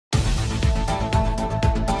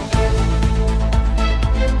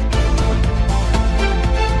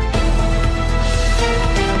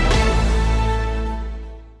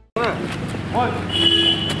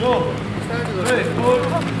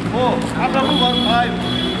Number 5,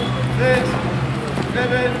 6,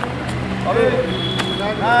 7, 8,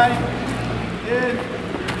 9, 10,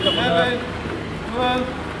 11, 12,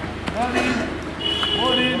 13,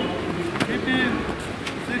 14, 15,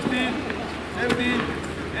 16, 17,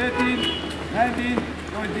 18, 19,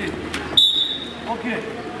 20. Okay.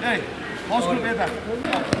 Hey, most group better.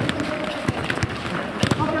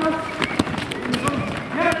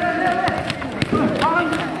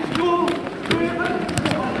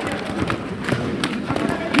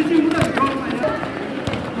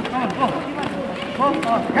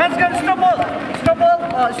 Hands can stop ball. Stop ball.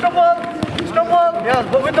 Stop ball. Stop ball. Yes,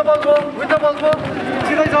 go with the ball. Go with the ball. Go.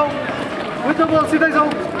 Sidai जाऊ. With the ball. Sidai जाऊ.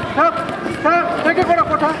 Tap. Tap. Take it for a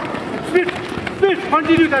Speed. Speed.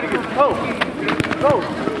 Continue that. Go. Go.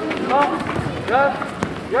 Yes.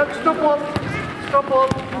 Yes. Stop ball. Stop ball.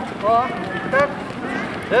 Tap.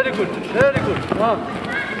 Very good. Very good.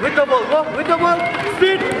 With the ball. Go. With the ball.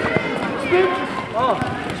 Speed. Speed.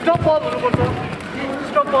 Stop ball.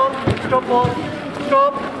 Stop ball. Stop ball.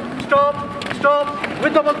 Stop. Stop. Stop.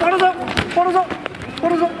 With the ball. Put us up.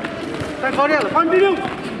 Continue.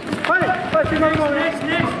 Fight. Go. Next.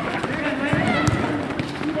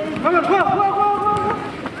 Come on. Go.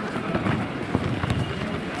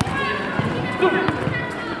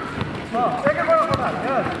 Take it for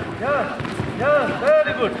Yes.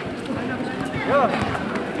 Very good. Yes.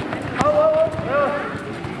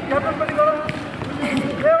 Captain पनि गरौ.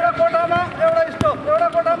 एउटा कोठामा एउटा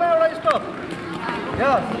stop.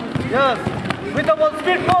 Yes. With the ball,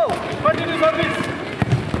 speed, go. Continue service.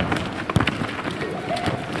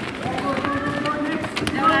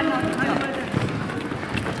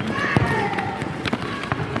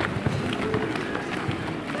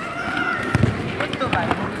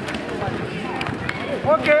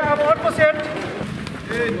 Okay, I'm 1%.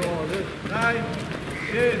 8, 9,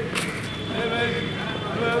 10, 11,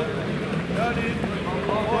 12, 13,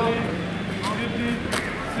 14, 15,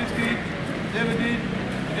 16, 17,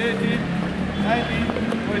 18, 19,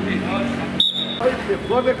 20.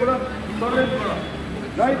 Go back, right, left, right, no,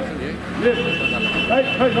 right, left,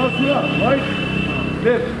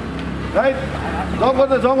 right.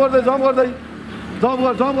 Jump गर्दै.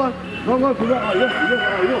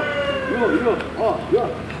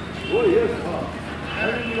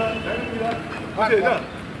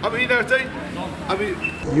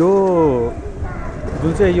 यो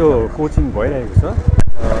जुन चाहिँ यो कोचिङ भइरहेको छ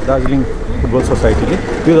दार्जिलिङ फुटबल सोसाइटीले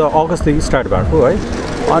यो त अगस्तदेखि स्टार्ट भएको है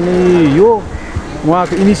अनि यो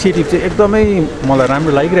उहाँको इनिसिएटिभ चाहिँ एकदमै मलाई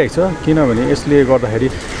राम्रो लागिरहेको छ किनभने यसले गर्दाखेरि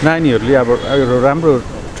नानीहरूले अब एउटा राम्रो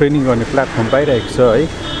ट्रेनिङ गर्ने प्लेटफर्म पाइरहेको छ है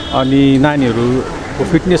अनि नानीहरूको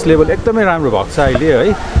फिटनेस लेभल एकदमै राम्रो भएको छ अहिले है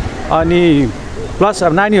अनि प्लस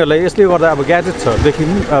अब नानीहरूलाई यसले गर्दा अब ग्याजेट्सहरूदेखि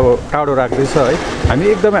पनि अब टाढो राख्दैछ है हामी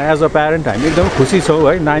एकदमै एज अ प्यारेन्ट हामी एकदमै खुसी छौँ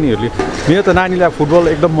है नानीहरूले मेरो त नानीलाई फुटबल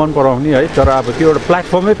एकदम मन पराउने है तर अब त्यो एउटा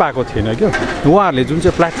प्लेटफर्मै पाएको थिएन क्या उहाँहरूले जुन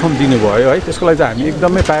चाहिँ प्लेटफर्म दिनुभयो है त्यसको लागि चाहिँ हामी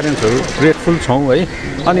एकदमै प्यारेन्ट्सहरू ग्रेटफुल छौँ है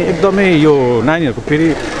अनि एकदमै यो नानीहरूको फेरि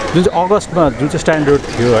जुन चाहिँ अगस्तमा जुन चाहिँ स्ट्यान्डर्ड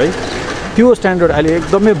थियो है त्यो स्ट्यान्डर्ड अहिले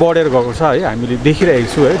एकदमै बढेर गएको छ है हामीले देखिरहेको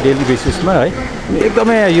छु है डेली बेसिसमा है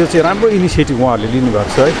एकदमै यो चाहिँ राम्रो इनिसिएटिभ उहाँहरूले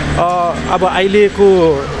लिनुभएको छ है अब अहिलेको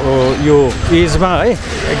यो एजमा है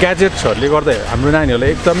ग्याजेट्सहरूले गर्दा हाम्रो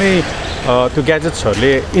नानीहरूलाई एकदमै त्यो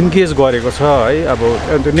ग्याजेट्सहरूले इन्गेज गरेको छ है अब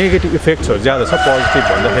त्यो नेगेटिभ इफेक्ट्सहरू ज्यादा छ पोजिटिभ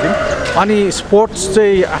भन्दाखेरि अनि स्पोर्ट्स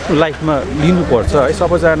चाहिँ आफ्नो लाइफमा लिनुपर्छ है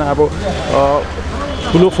सबैजना अब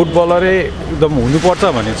ठुलो फुटबलरै एकदम हुनुपर्छ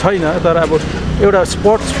भन्ने छैन तर अब एउटा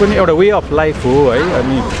स्पोर्ट्स पनि एउटा वे अफ लाइफ हो है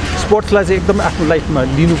अनि स्पोर्ट्सलाई चाहिँ एकदम आफ्नो लाइफमा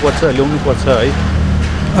लिनुपर्छ ल्याउनुपर्छ है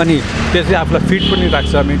अनि त्यसले आफूलाई फिट पनि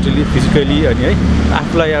राख्छ मेन्टली फिजिकली अनि है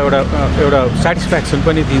आफूलाई एउटा सेटिस्फ्याक्सन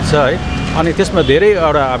पनि दिन्छ है अनि त्यसमा धेरै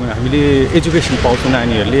एउटा हामीले एजुकेसन पाउँछौँ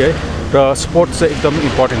नानीहरूले है र स्पोर्ट्स चाहिँ एकदम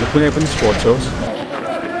इम्पोर्टेन्ट हो कुनै पनि स्पोर्ट्स होस्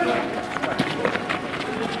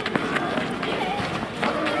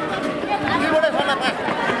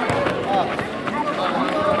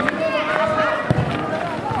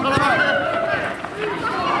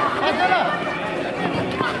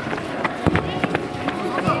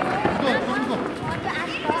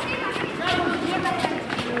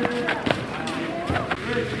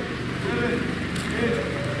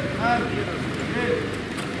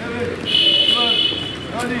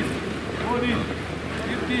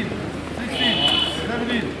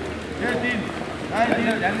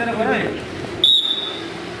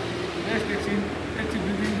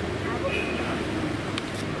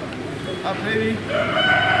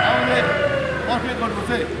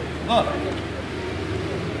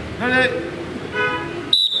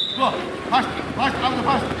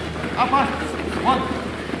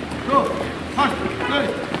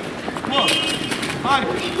 5.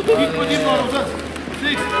 Keep pushing forward.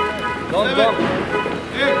 6, 7,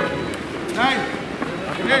 8, 9,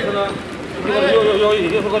 10.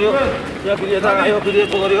 यसो गर्यो यहाँ फेरि यता आयो फेरि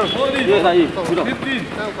यसो गर्यो यो यता यी 15,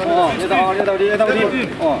 यता यताउति यताउति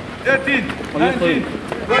 18, 19,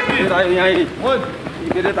 20. यता आयो यहाँ यी 1.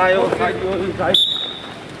 फेरि यता आयो साइड यो साइड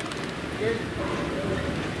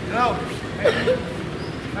Now.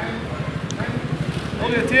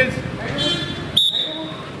 Okay, change.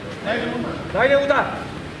 दाहिने उता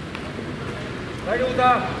दाहिने उता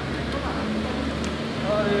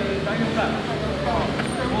दाहिने उता.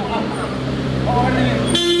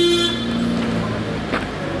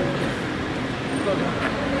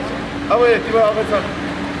 Away, tiba agarsan.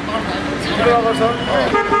 Tiba agarsan.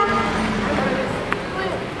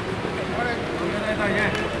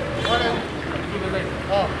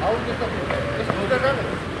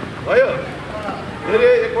 भयो फेरि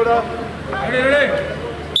एकपल्ट ready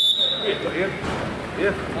 1,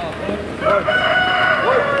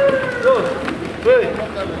 2, 3,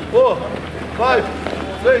 4, 5,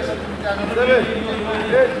 6, 7,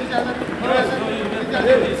 8, 9,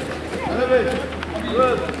 11,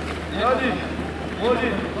 12, 13,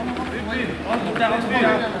 14, 15,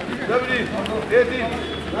 16, 17, 18,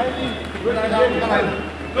 19, 20,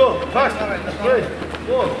 go fast. 3,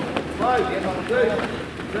 4, 5, 6,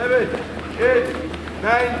 7, 8,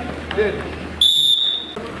 9, 10.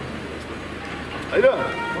 Ayo.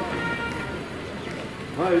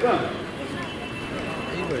 Ayo.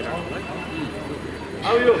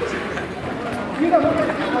 How are you?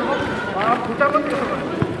 खुट्टा पनि त्यसो गर्नु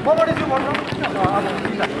मबाट चाहिँ भन्नु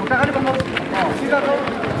खुट्टा खालि भन्नु सिधा जाऊ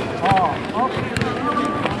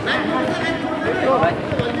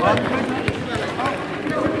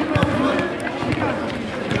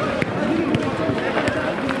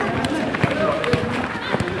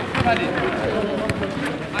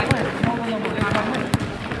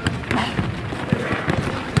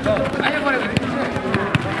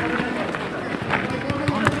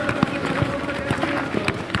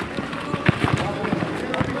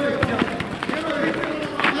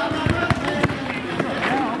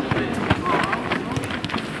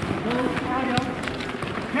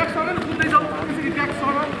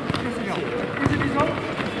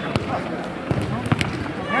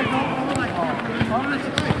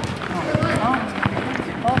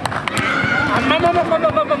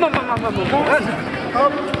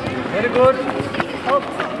Very good. Up.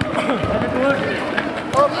 Very good.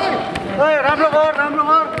 Up. Hey, राम्रो गर, राम्रो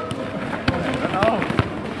गर.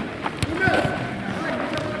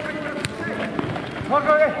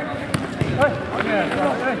 Okay.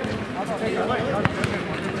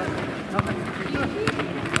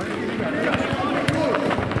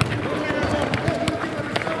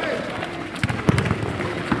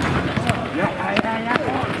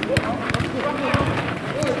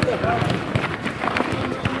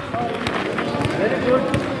 Very good.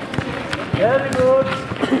 Very good.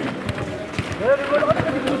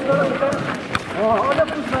 अलिकति पुश गर खुट्टा. अझ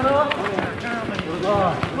पुश गर.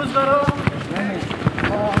 पुश गर.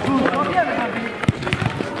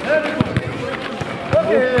 Very good.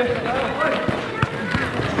 Okay.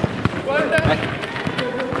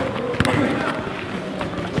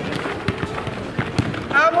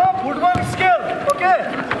 I'm a football skill. Okay.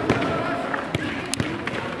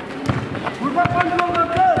 Football control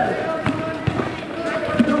गर्छ.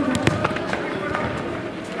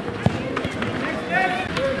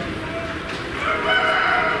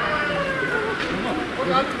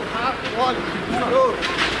 One, 2,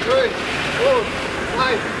 3, 4,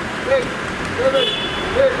 5, 6, 7,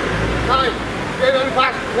 8, 9, 10,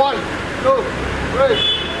 5. 1, 2, 3,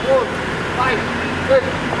 4, 5, 6,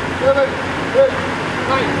 7, 8,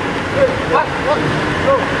 9, 10, 5. 1,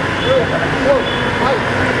 2, 3, 4, 5,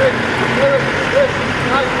 6, 7, 8,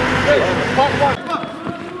 9, 10, 5. 1.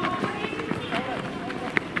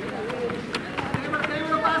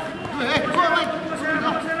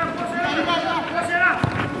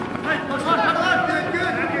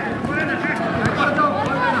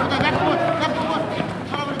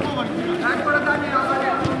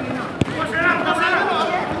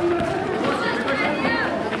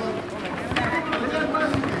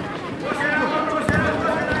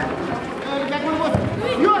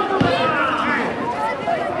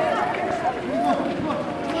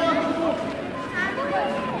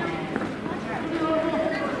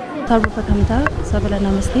 सर्वप्रथम त सबैलाई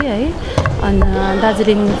नमस्ते है अनि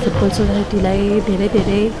दार्जिलिङ फुटबल सोसाइटीलाई धेरै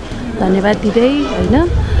धेरै धन्यवाद दिँदै हैन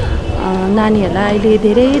नानीहरूलाई अहिले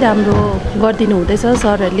धेरै राम्रो गरिदिनु हुँदैछ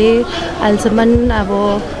सरहरूले अहिलेसम्म अब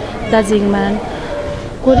दार्जिलिङमा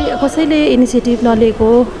कसैले इनिसिएटिभ नलिएको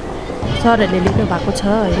सरहरूले लिनु भएको छ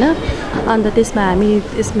हैन अन्त त्यसमा हामी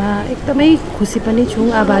यसमा एकदमै खुसी पनि छौँ,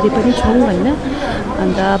 आभारी पनि छौँ होइन।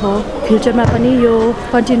 अन्त अब फ्युचरमा पनि यो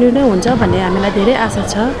कन्टिन्यू नै हुन्छ भन्ने हामीलाई धेरै आशा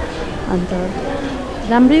छ। अन्त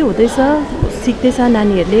राम्रै हुँदैछ, सिक्दैछ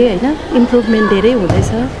नानीहरूले होइन, इम्प्रुभमेन्ट धेरै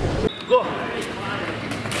हुँदैछ।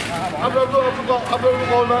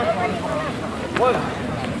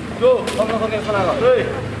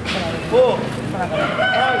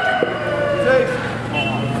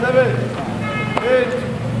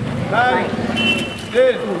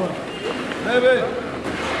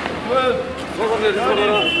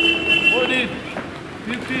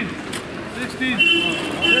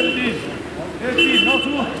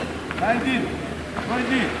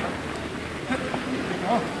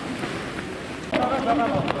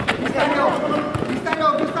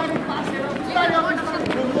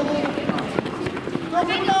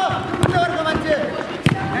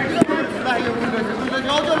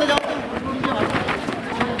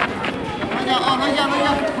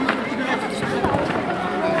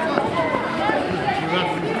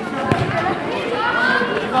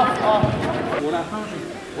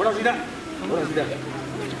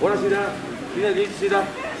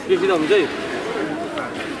 सीधा हुन्छ है।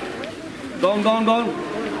 डाउन डाउन डाउन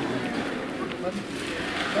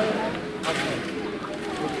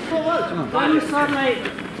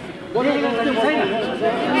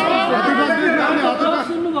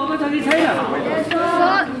सुन्नुभएको छ कि छैन?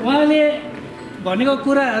 उहाँले भनेको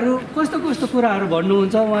कुराहरू कस्तो कस्तो कुराहरू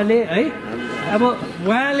भन्नुहुन्छ उहाँले है। अब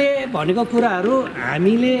उहाँले भनेको कुराहरू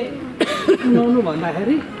हामीले सुनाउनु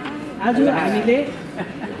भन्दाखेरि आज हामीले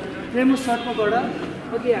प्रेमु सर्पबाट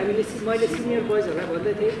अघि हामीले मैले सिनियर बोइजहरूलाई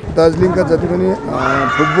भन्दै थिएँ, दार्जिलिङका जति पनि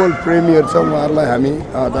फुटबल प्रेमीहरू छ उहाँहरूलाई हामी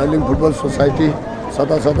दार्जिलिङ फुटबल सोसाइटी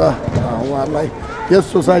सदा उहाँहरूलाई यस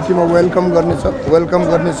सोसाइटीमा वेलकम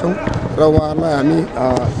गर्नेछौँ र उहाँहरूलाई हामी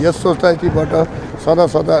यस सोसाइटीबाट सदा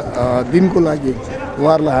दिनको लागि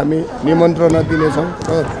उहाँहरूलाई हामी निमन्त्रणा दिनेछौँ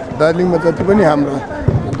र दार्जिलिङमा जति पनि हाम्रा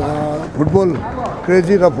फुटबल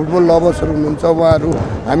क्रेजी र फुटबल लभर्सहरू हुनुहुन्छ उहाँहरू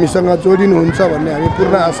हामीसँग जोडिनुहुन्छ भन्ने हामी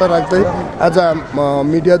पूर्ण आशा राख्दै आज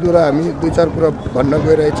मिडियाद्वारा हामी 2-4 कुरा भन्न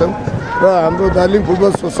गइरहेछौँ। र हाम्रो दार्जिलिङ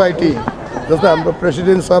फुटबल सोसाइटी जस्तो हाम्रो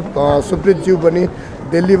प्रेसिडेन्ट साहब सुप्रितज्यू पनि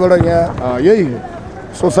दिल्लीबाट यहाँ यही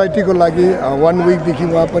सोसाइटीको लागि 1 विकदेखि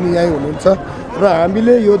उहाँ पनि यहीँ हुनुहुन्छ र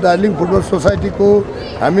हामीले यो दार्जिलिङ फुटबल सोसाइटीको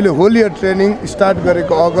हामीले होल इयर ट्रेनिङ स्टार्ट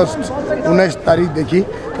गरेको अगस्त 19 तारिकदेखि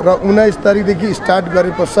र 19 तारिकदेखि स्टार्ट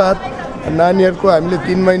गरे पश्चात नानीहरूको हामीले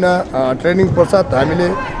 3 महिना ट्रेनिङ पश्चात हामीले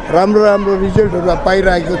राम्रो रिजल्टहरू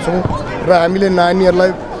पाइरहेको छौँ र हामीले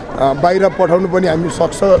नानीहरूलाई बाहिर पठाउनु पनि हामी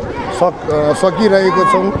सकिरहेको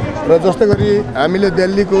छौँ। र जस्तै गरी हामीले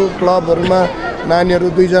दिल्लीको क्लबहरूमा नानीहरू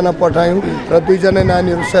 2 जना पठायौँ र 2 जना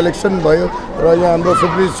नानीहरू सेलेक्सन भयो र यहाँ हाम्रो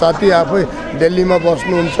सुप्रित साथी आफै दिल्लीमा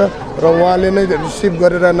बस्नुहुन्छ र उहाँले नै रिसिभ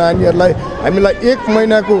गरेर नानीहरूलाई हामीलाई 1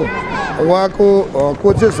 महिनाको उहाँको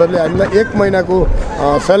कोचेसहरूले हामीलाई 1 महिनाको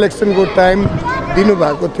सेलेक्सनको टाइम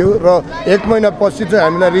दिनुभएको थियो र 1 महिनापछि चाहिँ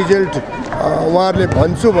हामीलाई रिजल्ट उहाँहरूले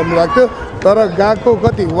भन्छु भन्नुभएको थियो। तर गएको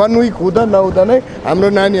कति 1 विक हुँदा नहुँदा नै हाम्रो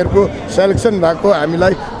नानीहरूको सेलेक्सन भएको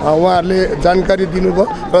हामीलाई उहाँहरूले जानकारी दिनुभयो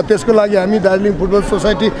र त्यसको लागि हामी दार्जिलिङ फुटबल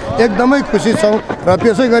सोसाइटी एकदमै खुसी छौँ। र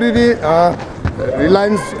त्यसै गरी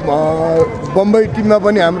रिलायन्स बम्बई टिममा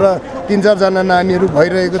पनि हाम्रा 3-4 जना नानीहरू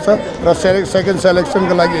भइरहेको छ र सेकेन्ड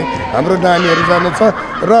सेलेक्सनको लागि हाम्रो नानीहरू जानेछ।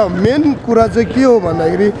 र मेन कुरा चाहिँ के हो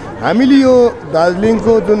भन्दाखेरि हामीले यो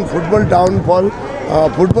दार्जिलिङको जुन फुटबल डाउनफल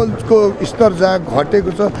फुटबलको स्तर जहाँ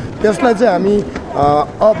घटेको छ त्यसलाई चाहिँ हामी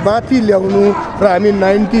माथि ल्याउनु र हामी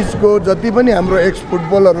 90s को जति पनि हाम्रो एक्स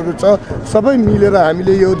फुटबलरहरू छ सबै मिलेर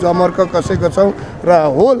हामीले यो जमर्क कसेको छौँ र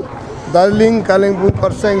होल दार्जिलिङ कालिम्पोङ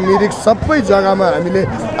खरसाङ मिरिक सबै जग्गामा हामीले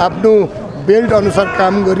आफ्नो बेल्ट अनुसार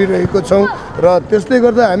काम गरिरहेको छौँ र त्यसले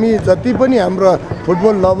गर्दा हामी जति पनि हाम्रो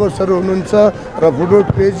फुटबल लभर्सहरू हुनुहुन्छ र फुटबल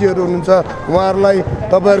क्रेजीहरू हुनुहुन्छ उहाँहरूलाई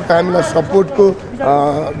तपाईँहरूको हामीलाई सपोर्टको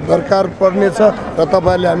दरकार पर्नेछ र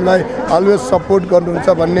तपाईँहरूले हामीलाई अलवेज सपोर्ट गर्नुहुन्छ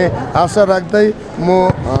भन्ने आशा राख्दै म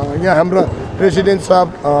यहाँ हाम्रो प्रेसिडेन्ट साहब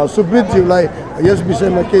सुप्रितज्यूलाई यस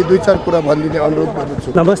विषयमा केही 2-4 कुरा भनिदिने अनुरोध गर्दछु।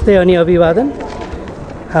 नमस्ते अनि अभिवादन।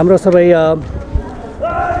 हाम्रो सबै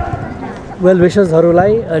वेल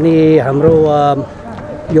विशर्सहरूलाई अनि हाम्रो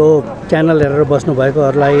यो च्यानल हेरेर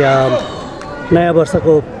बस्नुभएकोहरूलाई नयाँ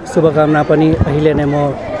वर्षको शुभकामना पनि अहिले नै म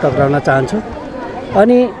टक्राउन चाहन्छु।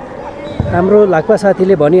 अनि हाम्रो लाक्पा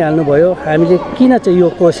साथीले भनिहाल्नुभयो हामीले किन चाहिँ यो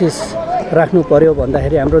कोसिस राख्नु पर्यो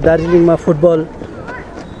भन्दाखेरि हाम्रो दार्जिलिङमा फुटबल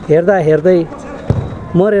हेर्दा हेर्दै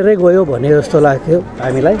मरेरै गयो भने जस्तो लाग्थ्यो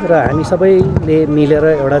हामीलाई र हामी सबैले मिलेर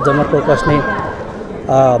एउटा जमर्को कस्ने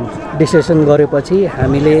डिसिसन गरेपछि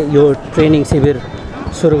हामीले यो ट्रेनिङ शिविर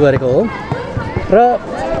सुरु गरेको हो र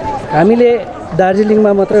हामीले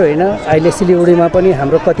दार्जिलिङमा मात्रै होइन अहिले सिलिगुडीमा पनि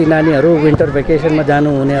हाम्रो कति नानीहरू विन्टर भेकेसनमा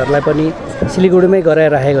जानुहुनेहरूलाई पनि सिलिगुडीमै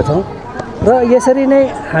गराइराखेको छौँ र यसरी नै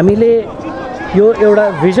हामीले यो एउटा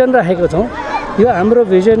भिजन राखेको छौँ। यो हाम्रो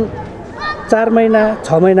भिजन 4 महिना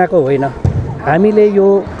 6 महिनाको होइन, हामीले यो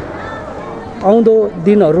आउँदो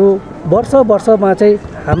दिनहरू वर्षमा चाहिँ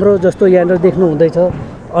हाम्रो जस्तो यहाँनिर देख्नु हुँदैछ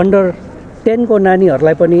अन्डर 10 को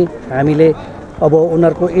नानीहरूलाई पनि हामीले अब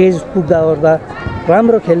उनीहरूको एज पुग्दा ओर्दा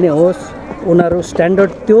राम्रो खेल्ने होस्, उनीहरू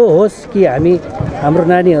स्ट्यान्डर्ड त्यो होस् कि हाम्रो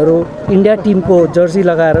नानीहरू इन्डिया टिमको जर्सी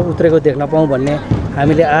लगाएर उत्रेको देख्न पाऊँ भन्ने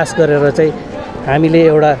हामीले आश गरेर चाहिँ हामीले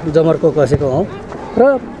एउटा जमर्को कसेको हौँ। र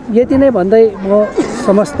यति नै भन्दै म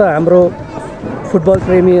समस्त हाम्रो फुटबल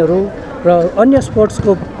प्रेमीहरू र अन्य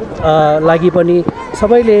स्पोर्ट्सको लागि पनि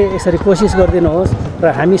सबैले यसरी कोसिस गरिदिनुहोस् र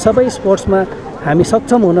हामी सबै स्पोर्ट्समा हामी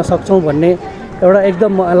सक्षम हुन सक्छौँ भन्ने एउटा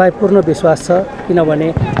एकदम मलाई पूर्ण विश्वास छ। किनभने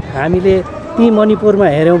हामीले ती मणिपुरमा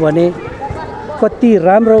हेऱ्यौँ भने कति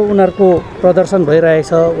राम्रो उनीहरूको प्रदर्शन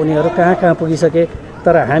भइरहेछ, उनीहरू कहाँ पुगिसके,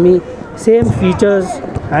 तर हामी सेम फिचर्स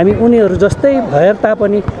हामी उनीहरू जस्तै भए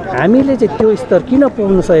तापनि हामीले चाहिँ त्यो स्तर किन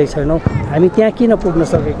पुग्न सकेको छैनौँ, हामी त्यहाँ किन पुग्न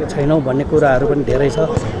सकेको छैनौँ भन्ने कुराहरू पनि धेरै छ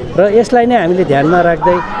र यसलाई नै हामीले ध्यानमा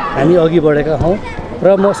राख्दै हामी अघि बढेका हौँ। र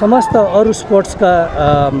म समस्त अरू स्पोर्ट्सका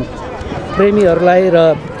प्रेमीहरूलाई र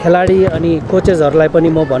खेलाडी अनि कोचेसहरूलाई पनि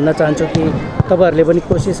म भन्न चाहन्छु कि तपाईँहरूले पनि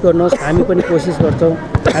कोसिस गर्नुहोस्, हामी पनि कोसिस गर्छौँ।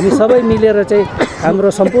 हामी सबै मिलेर चाहिँ हाम्रो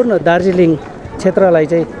सम्पूर्ण दार्जिलिङ क्षेत्रलाई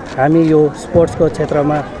चाहिँ हामी यो स्पोर्ट्सको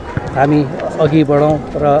क्षेत्रमा हामी अघि बढौँ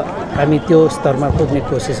र हामी त्यो स्तरमा पुग्ने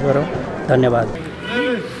कोसिस गरौँ। धन्यवाद।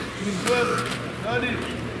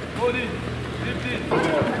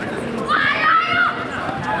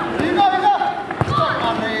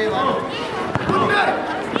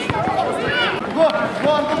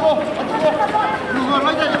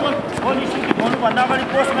 भन्दा अगाडि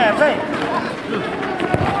पोस्टमा हेर्छ है।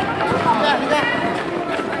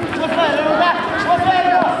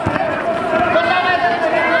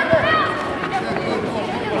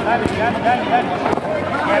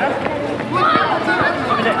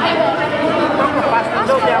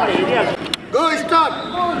 Go start.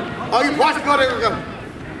 अघि फर्स्ट गरेको काम।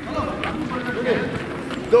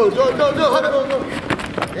 जो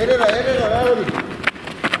हेरेर राम्ररी।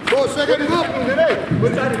 Go second go.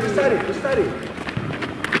 बिस्तारी।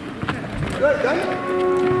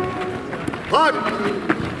 Hard.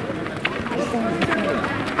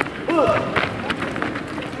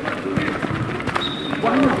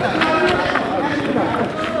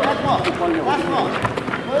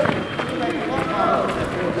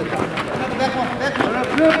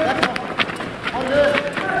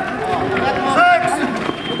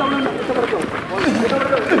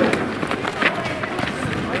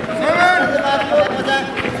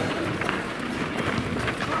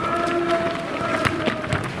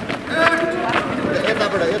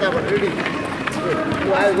 यताबाट रेडी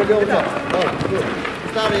आयो गोली आउँछ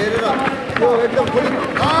बिस्तारै हेरेर त्यो एकदम फुल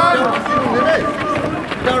हुँदैन है,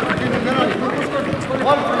 यताबाट फिटिङ हुँदैन नि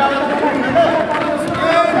बल पुरानो हुँदैन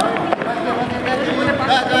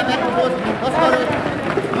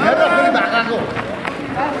भागाको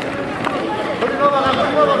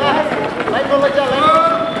लाइट बल्छ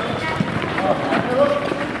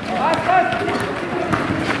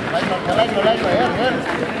लाइट भयो हेर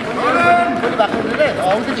गोली भएको हुँदैन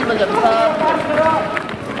आउँछ चिप्लो जान्छ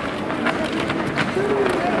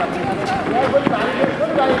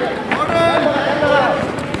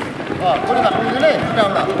गोली भएको हुँदैन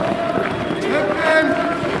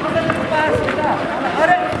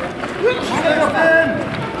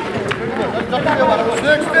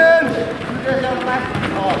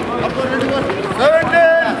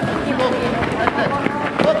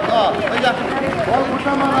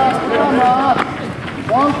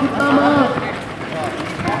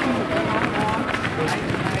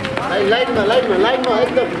उठाउँदा लाइनमा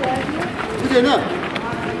एकदम बुझेन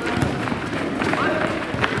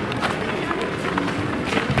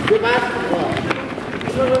त्यो बात